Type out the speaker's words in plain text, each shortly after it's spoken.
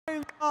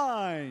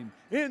line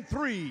in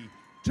 3,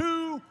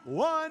 2,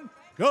 1,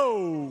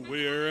 go.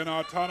 We're in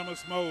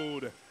autonomous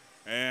mode,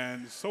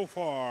 and so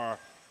far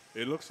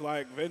it looks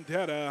like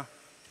Vendetta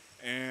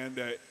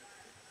and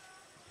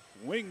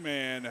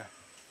Wingman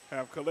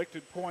have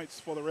collected points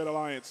for the Red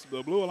Alliance.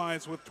 The Blue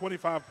Alliance with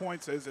 25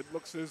 points, as it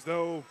looks as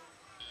though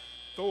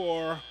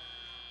Thor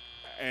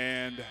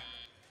and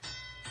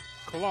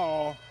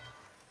Claw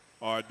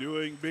are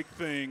doing big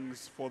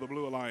things for the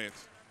Blue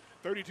Alliance.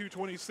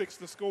 32-26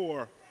 the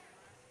score,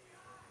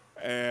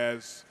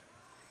 as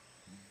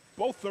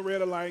both the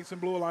Red Alliance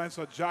and Blue Alliance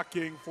are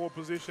jockeying for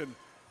position.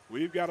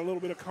 We've got a little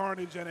bit of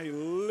carnage and a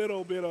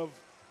little bit of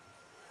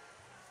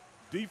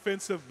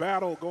defensive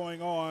battle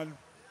going on,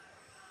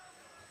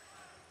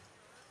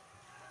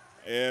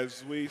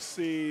 as we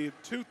see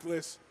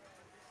Toothless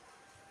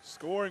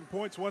scoring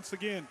points once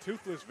again.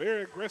 Toothless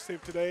very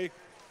aggressive today.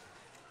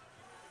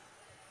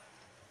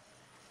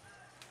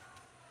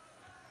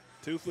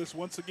 Toothless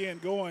once again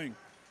going,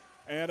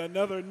 and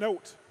another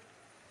note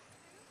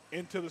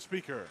into the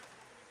speaker.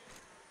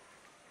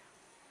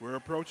 We're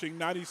approaching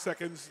 90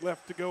 seconds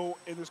left to go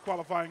in this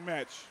qualifying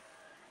match.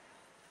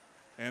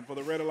 And for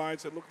the Red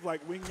Alliance, it looks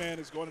like Wingman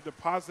is going to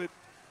deposit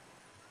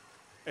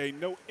a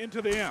note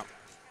into the amp.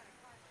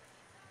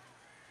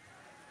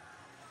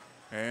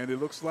 And it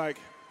looks like,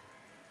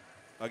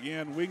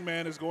 again,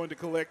 Wingman is going to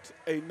collect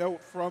a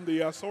note from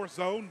the source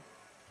zone.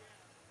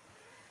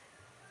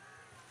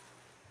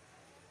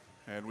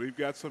 And we've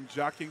got some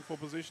jockeying for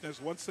position,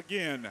 as once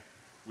again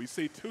we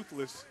see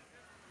Toothless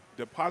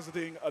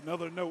depositing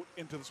another note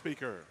into the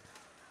speaker.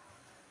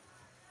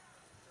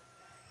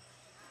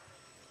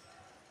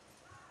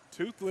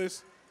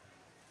 Toothless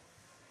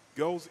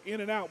goes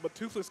in and out, but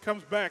Toothless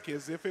comes back.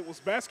 As if it was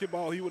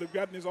basketball, he would have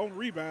gotten his own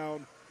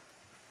rebound.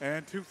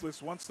 And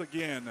Toothless once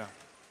again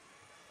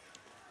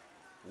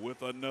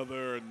with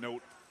another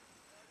note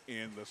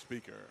in the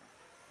speaker.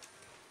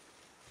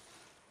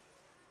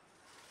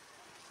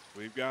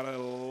 We've got a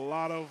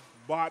lot of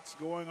bots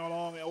going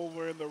along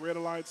over in the Red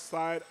Alliance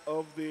side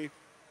of the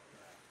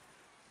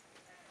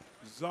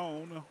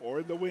zone, or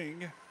in the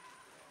wing,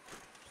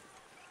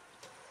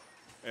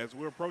 as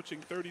we're approaching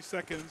 30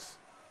 seconds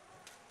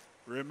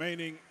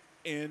remaining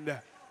in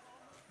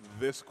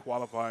this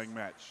qualifying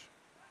match.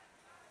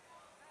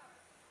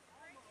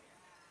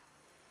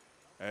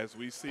 As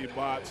we see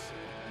bots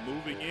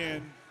moving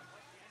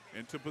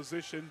into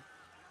position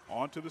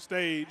onto the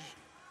stage.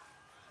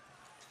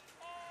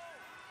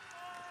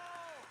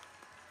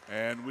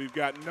 And we've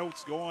got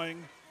notes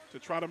going to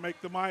try to make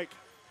the mic.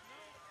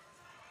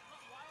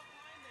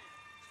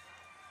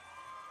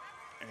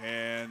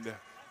 And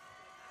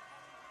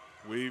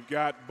we've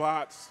got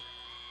bots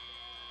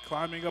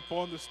climbing up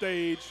on the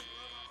stage.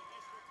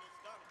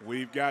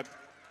 We've got,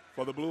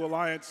 for the Blue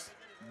Alliance,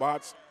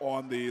 bots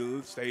on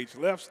the stage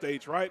left,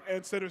 stage right,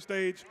 and center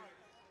stage.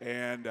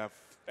 And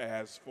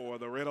as for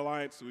the Red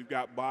Alliance, we've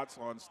got bots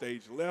on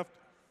stage left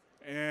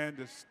and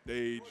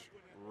stage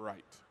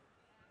right.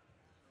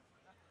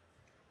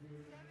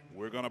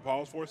 We're going to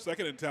pause for a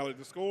second and tally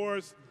the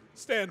scores.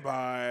 Stand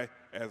by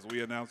as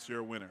we announce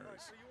your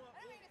winners.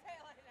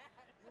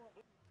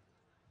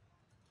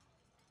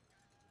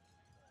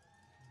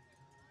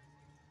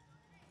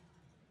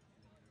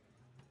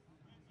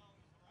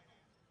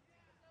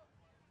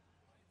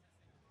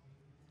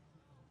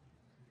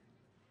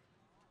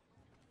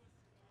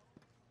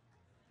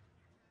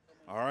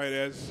 All right,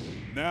 as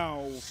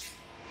now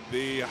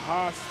the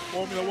Haas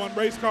Formula One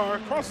race car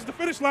crosses the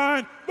finish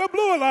line, the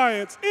Blue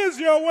Alliance is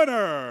your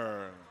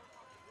winner.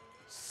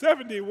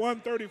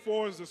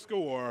 71-34 is the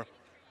score.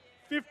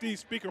 50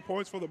 speaker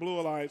points for the Blue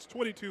Alliance,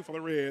 22 for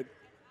the Red,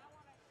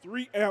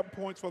 3 amp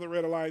points for the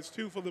Red Alliance,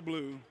 2 for the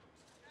Blue,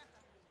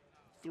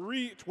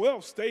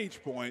 12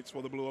 stage points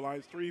for the Blue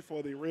Alliance, 3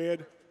 for the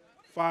Red,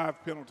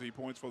 5 penalty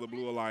points for the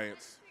Blue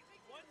Alliance,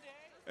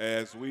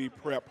 as we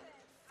prep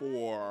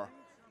for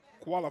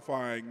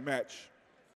qualifying match